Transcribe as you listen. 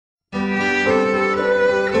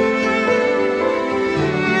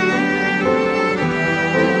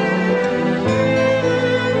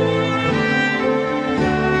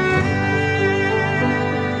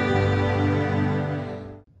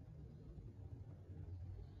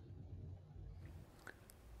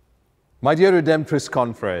My dear Redemptorist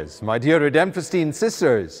confreres, my dear Redemptoristine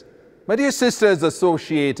sisters, my dear sisters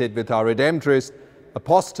associated with our Redemptorist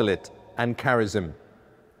apostolate and charism,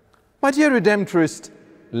 my dear Redemptorist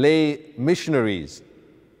lay missionaries,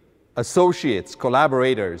 associates,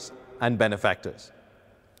 collaborators, and benefactors,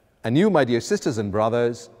 and you, my dear sisters and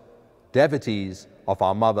brothers, devotees of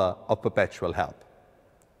our Mother of Perpetual Help.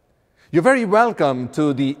 You're very welcome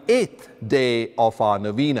to the 8th day of our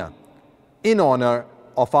Novena in honor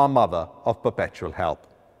of our Mother of Perpetual Help.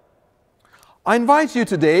 I invite you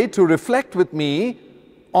today to reflect with me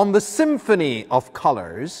on the symphony of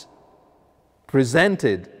colors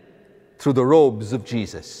presented through the robes of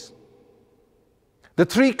Jesus. The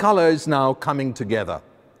three colors now coming together: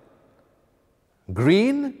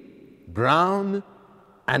 green, brown,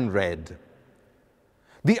 and red.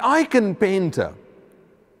 The icon painter,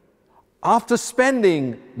 after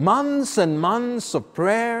spending months and months of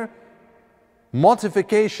prayer,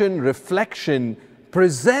 mortification, reflection,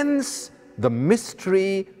 presents the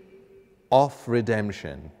mystery of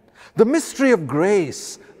redemption, the mystery of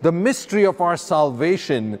grace, the mystery of our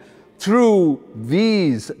salvation through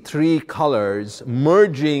these three colors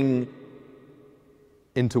merging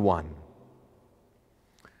into one.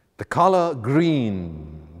 The color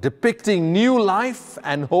green, depicting new life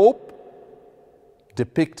and hope,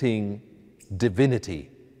 depicting divinity,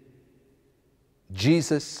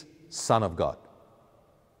 Jesus, Son of God.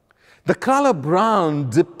 The color brown,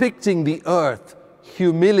 depicting the earth,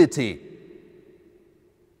 humility,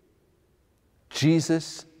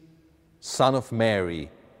 Jesus, Son of Mary,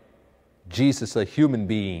 Jesus, a human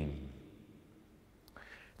being.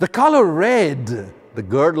 The color red, the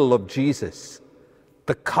girdle of Jesus,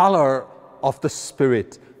 the color of the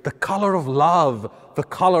Spirit, the color of love, the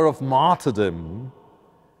color of martyrdom,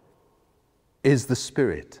 is the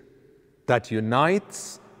Spirit that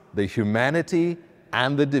unites the humanity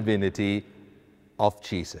and the divinity of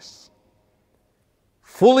Jesus.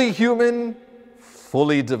 Fully human,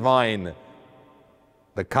 fully divine.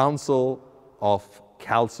 The Council of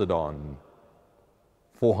Chalcedon,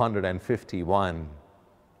 451.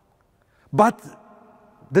 But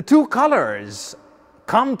the two colors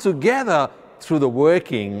come together through the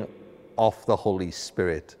working of the Holy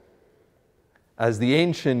Spirit. As the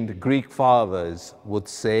ancient Greek fathers would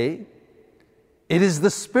say, it is the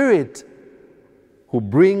Spirit who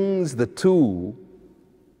brings the two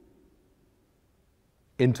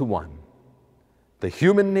into one, the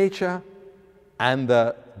human nature and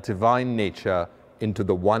the divine nature into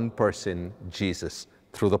the one person, Jesus,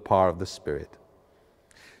 through the power of the Spirit.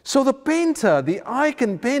 So the painter, the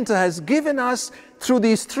icon painter, has given us, through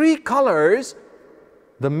these three colors,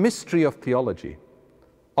 the mystery of theology,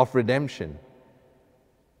 of redemption,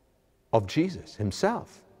 of Jesus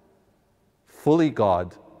himself, fully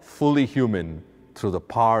God, fully human, through the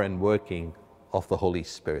power and working of the Holy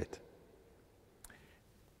Spirit.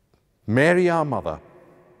 Mary, our Mother,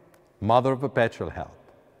 Mother of Perpetual Help,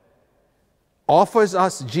 offers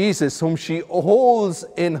us Jesus, whom she holds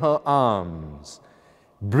in her arms,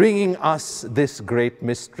 bringing us this great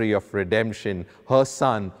mystery of redemption, her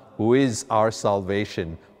Son, who is our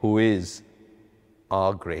salvation, who is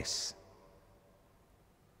our grace.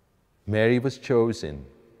 Mary was chosen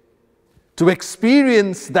to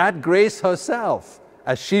experience that grace herself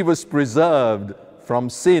as she was preserved from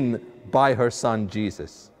sin by her Son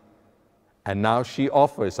Jesus. And now she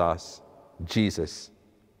offers us Jesus,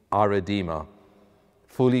 our Redeemer,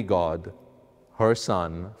 fully God, her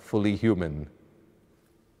Son, fully human,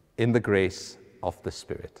 in the grace of the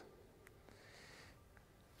Spirit.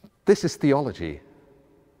 This is theology.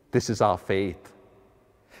 This is our faith.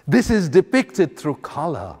 This is depicted through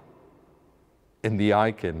color in the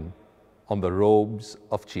icon on the robes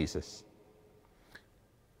of Jesus.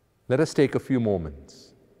 Let us take a few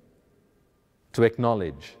moments to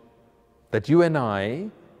acknowledge that you and I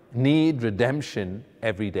need redemption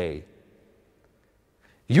every day.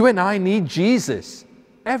 You and I need Jesus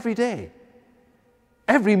every day,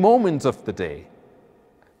 every moment of the day.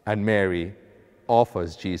 And Mary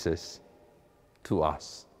offers Jesus to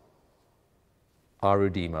us, our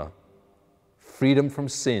Redeemer. Freedom from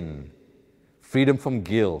sin, freedom from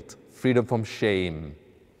guilt, freedom from shame,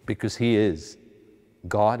 because he is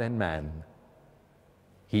God and man.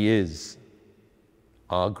 He is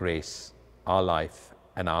our grace, our life,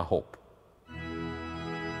 and our hope.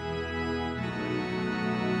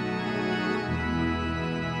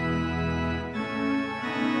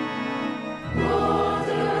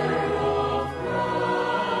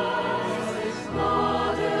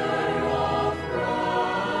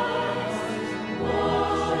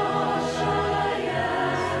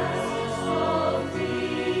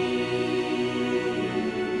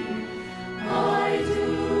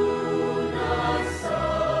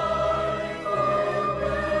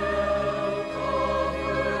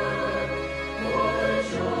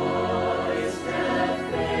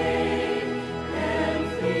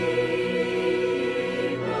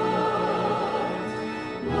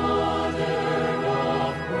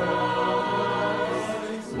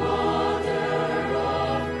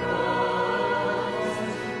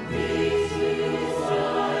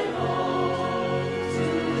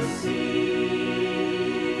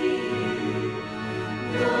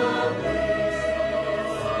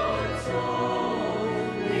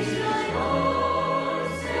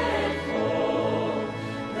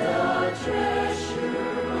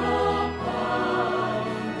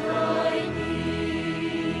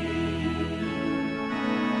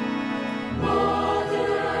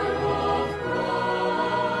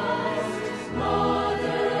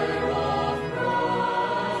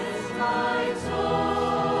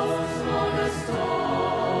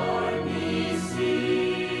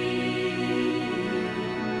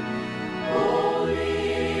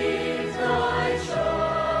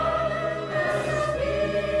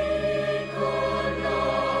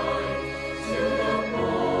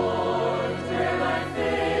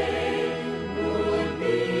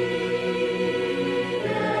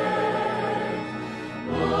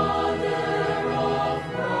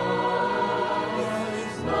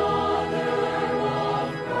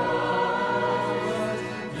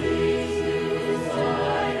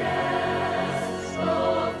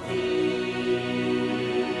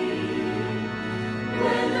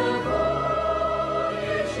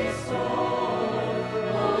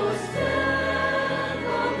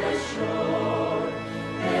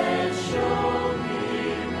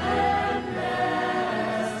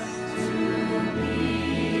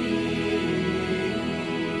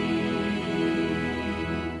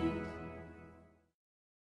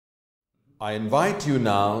 I invite you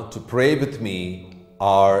now to pray with me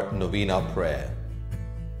our Novena prayer.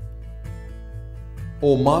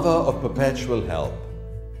 O Mother of Perpetual Help,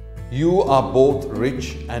 you are both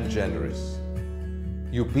rich and generous.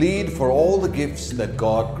 You plead for all the gifts that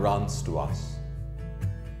God grants to us.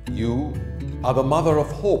 You are the Mother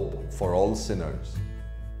of Hope for all sinners.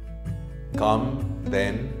 Come,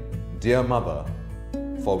 then, dear Mother,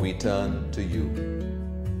 for we turn to you.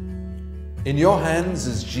 In your hands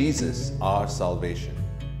is Jesus, our salvation.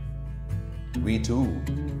 We too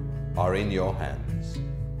are in your hands.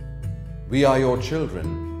 We are your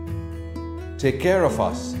children. Take care of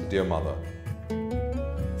us, dear Mother.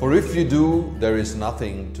 For if you do, there is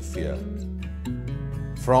nothing to fear.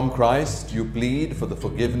 From Christ you plead for the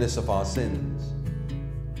forgiveness of our sins.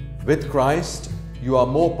 With Christ you are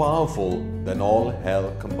more powerful than all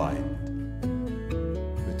hell combined.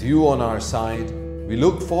 With you on our side, we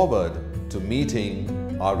look forward to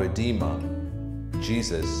meeting our Redeemer,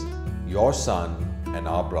 Jesus, your Son and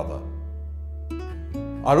our brother.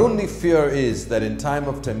 Our only fear is that in time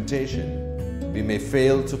of temptation, we may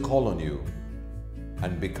fail to call on you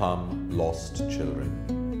and become lost children.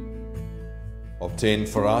 Obtain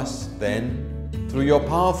for us, then, through your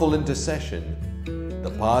powerful intercession,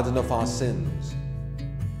 the pardon of our sins,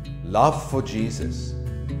 love for Jesus,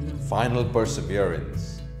 final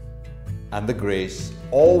perseverance, and the grace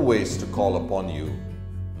always to call upon you,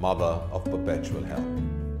 Mother of Perpetual Help.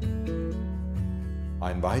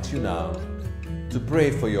 I invite you now to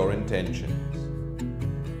pray for your intentions,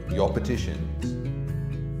 your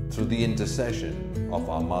petitions, through the intercession of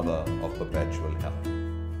our Mother of Perpetual Help.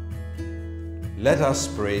 Let us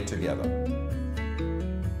pray together.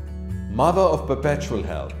 Mother of Perpetual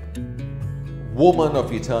Help, Woman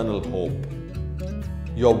of eternal hope,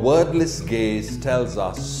 your wordless gaze tells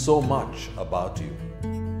us so much about you.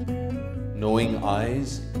 Knowing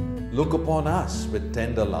eyes look upon us with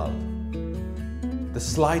tender love. The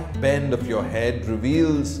slight bend of your head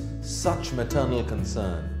reveals such maternal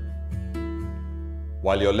concern.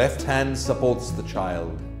 While your left hand supports the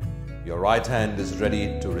child, your right hand is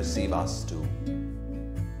ready to receive us too.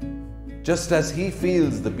 Just as He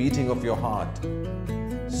feels the beating of your heart,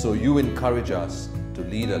 so you encourage us to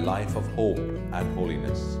lead a life of hope and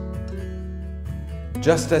holiness.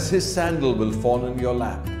 Just as His sandal will fall in your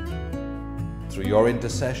lap, through your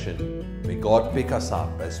intercession, may God pick us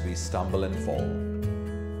up as we stumble and fall.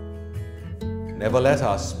 Never let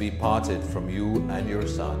us be parted from you and your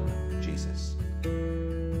Son, Jesus.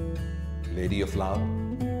 Lady of Love,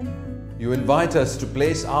 you invite us to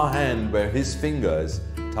place our hand where His fingers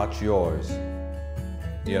touch yours,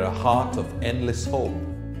 near a heart of endless hope,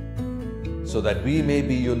 so that we may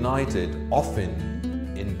be united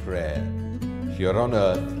often in prayer here on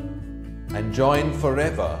earth and joined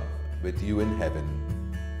forever with you in heaven.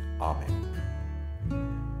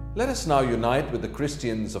 Amen. Let us now unite with the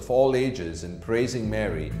Christians of all ages in praising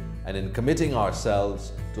Mary and in committing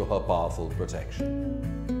ourselves to her powerful protection.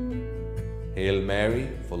 Hail Mary,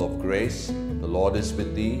 full of grace, the Lord is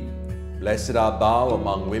with thee. Blessed art thou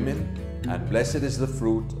among women, and blessed is the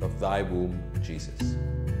fruit of thy womb, Jesus.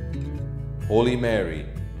 Holy Mary,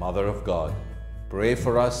 Mother of God, pray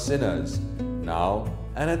for us sinners, now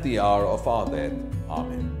and at the hour of our death.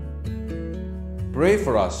 Amen. Pray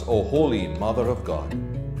for us, O Holy Mother of God,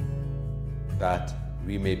 that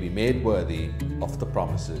we may be made worthy of the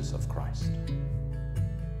promises of Christ.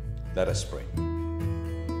 Let us pray.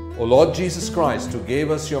 O Lord Jesus Christ, who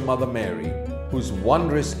gave us your Mother Mary, whose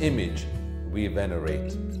wondrous image we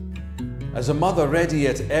venerate, as a mother ready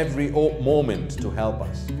at every moment to help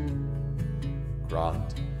us,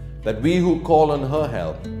 grant that we who call on her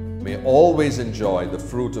help may always enjoy the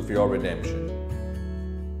fruit of your redemption.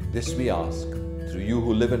 This we ask through you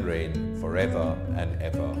who live and reign forever and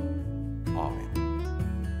ever. Amen.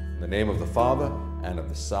 In the name of the Father, and of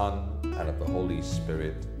the Son, and of the Holy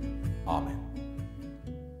Spirit. Amen.